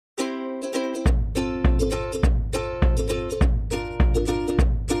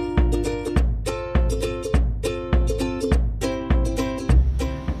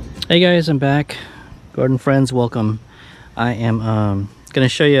Hey guys, I'm back. Garden friends, welcome. I am gonna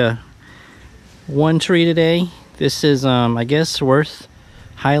show you one tree today. This is I guess worth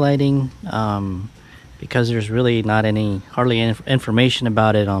highlighting because there's really not hardly any information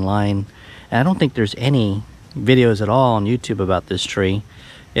about it online, and I don't think there's any videos at all on YouTube about this tree.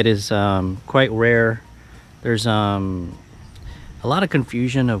 It is quite rare. There's a lot of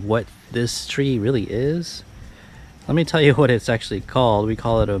confusion of what this tree really is. Let me tell you what it's actually called. I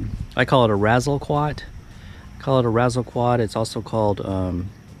call it a Razzlequat. It's also called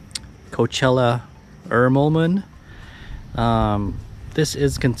Coachella Ermolemon. This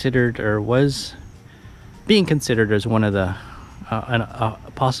is considered, or was being considered, as one of the a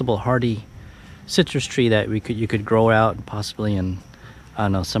possible hardy citrus tree that you could grow out possibly in, I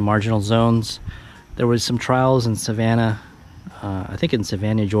don't know, some marginal zones. There was some trials in Savannah, I think in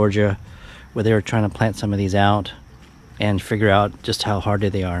Savannah, Georgia, where they were trying to plant some of these out and figure out just how hardy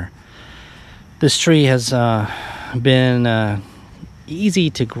they are. This tree has been easy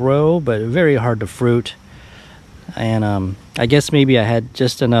to grow, but very hard to fruit. And I guess maybe I had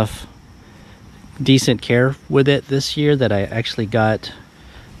just enough decent care with it this year that I actually got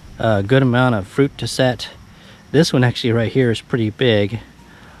a good amount of fruit to set. This one actually right here is pretty big,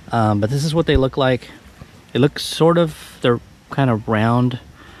 but this is what they look like. It looks they're kind of round,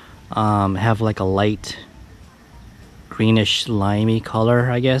 have like a light greenish limey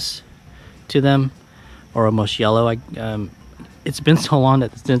color, I guess, to them, or almost yellow. It's been so long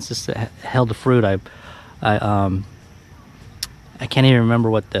that since this held the fruit, I can't even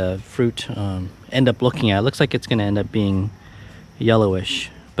remember what the fruit end up looking at. It looks like it's going to end up being yellowish.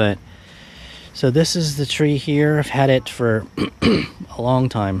 But so this is the tree here. I've had it for a long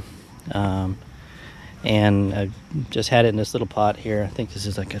time, and I've just had it in this little pot here. I think this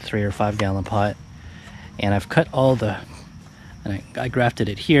is like a 3 or 5 gallon pot. And I've cut all I grafted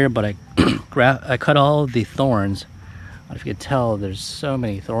it here, but I cut all the thorns. If you could tell, there's so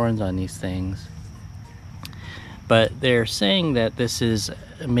many thorns on these things. But they're saying that this is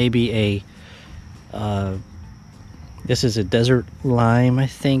maybe this is a desert lime, I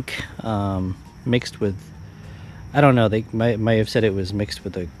think, mixed with, I don't know, they might have said it was mixed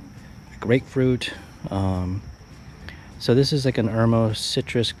with a grapefruit. So this is like an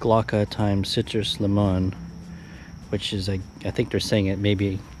Citrus glauca times Citrus lemon, which is, I think they're saying it may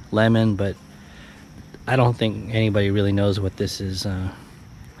be lemon, but I don't think anybody really knows what this is. Other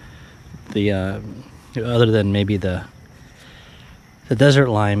than maybe the desert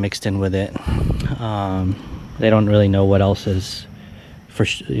lime mixed in with it. They don't really know what else is,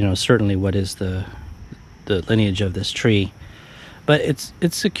 certainly what is the lineage of this tree. But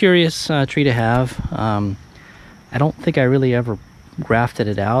it's a curious tree to have. I don't think I really ever grafted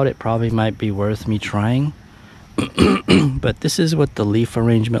it out. It probably might be worth me trying. But this is what the leaf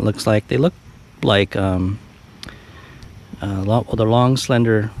arrangement looks like. They look like they're long,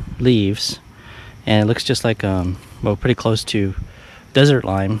 slender leaves, and it looks just like pretty close to desert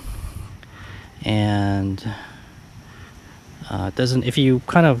lime. And it doesn't. If you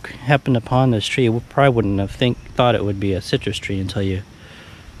kind of happened upon this tree, you probably wouldn't have thought it would be a citrus tree until you,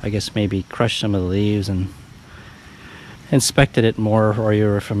 I guess, maybe crushed some of the leaves and inspected it more, or you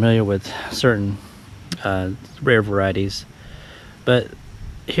were familiar with certain rare varieties. But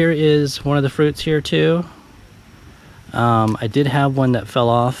here is one of the fruits here too. I did have one that fell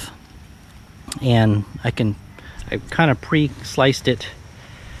off, and I kind of pre-sliced it,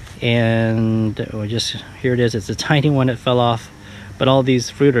 and here it is. It's a tiny one that fell off, but all these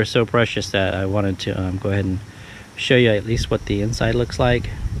fruit are so precious that I wanted to go ahead and show you at least what the inside looks like.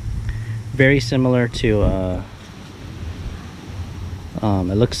 Very similar to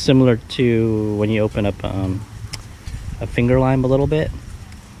it looks similar to when you open up a finger lime a little bit,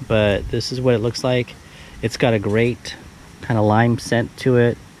 but this is what it looks like. It's got a great kind of lime scent to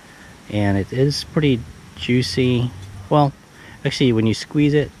it, and it is pretty juicy. Well, actually, when you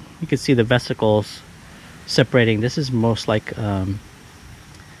squeeze it, you can see the vesicles separating. This is most like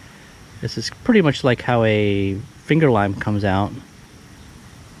this is pretty much like how a finger lime comes out.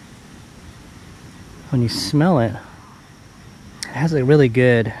 When you smell it, it has a really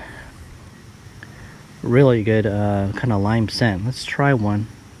good kind of lime scent. Let's try one.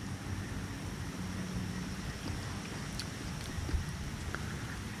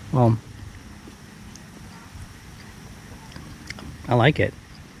 Well, I like it.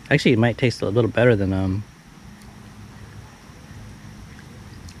 Actually, it might taste a little better than a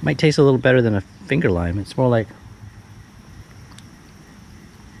finger lime. It's more like,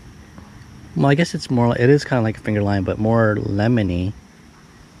 well, I guess it is kind of like a finger lime, but more lemony.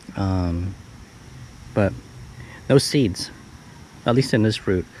 But no seeds, at least in this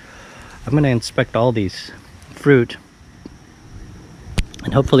fruit. I'm gonna inspect all these fruit,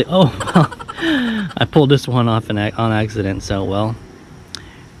 and hopefully, oh, I pulled this one off on accident. So, well,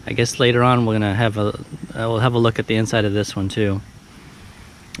 I guess later on we're gonna have we'll have a look at the inside of this one too.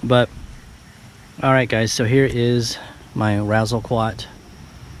 But all right, guys. So here is my Razzlequat,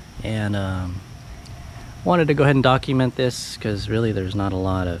 and wanted to go ahead and document this because really there's not a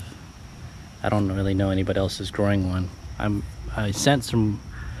lot of. I don't really know anybody else is growing one. I sent some.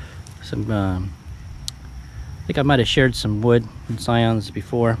 I think I might have shared some wood and scions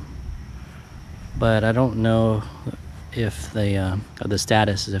before, but I don't know if the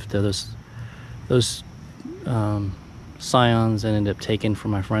status is if those scions ended up taken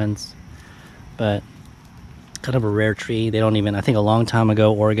from my friends. But kind of a rare tree. They don't even, I think a long time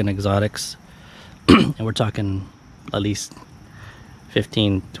ago, Oregon Exotics, and we're talking at least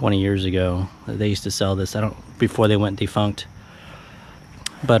 15-20 years ago, they used to sell this. Before they went defunct.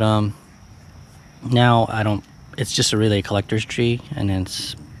 But now I don't. It's just really a collector's tree, and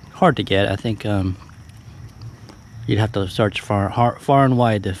it's hard to get. I think you'd have to search far and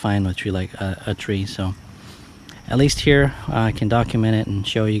wide to find a tree like a tree. So at least here I can document it and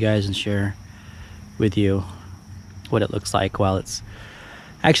show you guys and share with you what it looks like while it's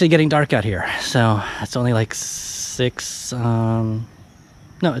actually getting dark out here. So it's only like 6. No,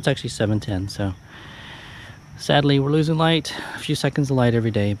 it's actually 7:10. So sadly, we're losing light, a few seconds of light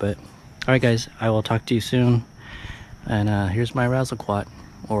every day. But all right, guys, I will talk to you soon. And here's my Razzlequat,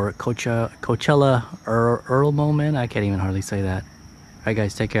 or Coachella Ermolemon. I can't even hardly say that. All right,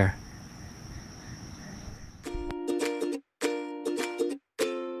 guys, take care.